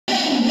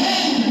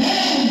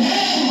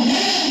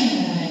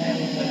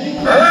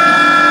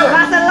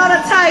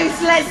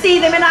Let's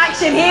see them in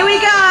action. Here we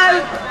go.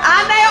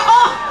 And they are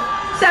off.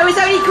 So it's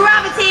only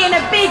gravity and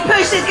a big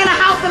push that's going to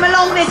help them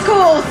along this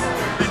course.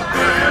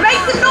 Make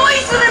some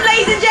noise for them,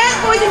 ladies and gents,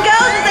 boys and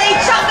girls, as they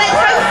chuck their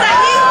toast at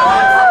you.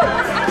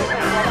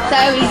 So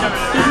he's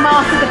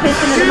mastered the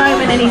piston at the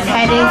moment and he's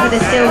heading for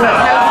the steel rope.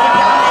 Down.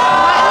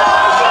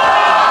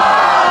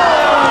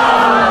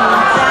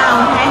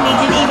 Henry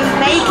didn't even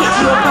make it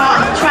to your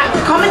part of the track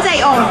to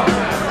commentate on.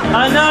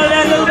 I know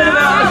there's a little bit of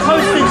a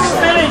toasted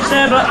spillage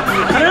there, but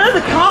I don't know,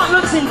 the cart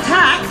looks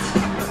intact.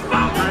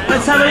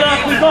 Let's have a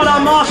look. We've got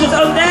our marshals.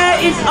 Oh, there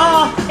is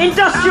our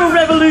Industrial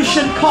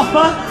Revolution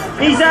copper.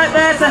 He's out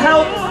there to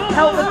help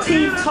the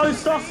team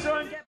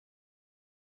Toastosterone get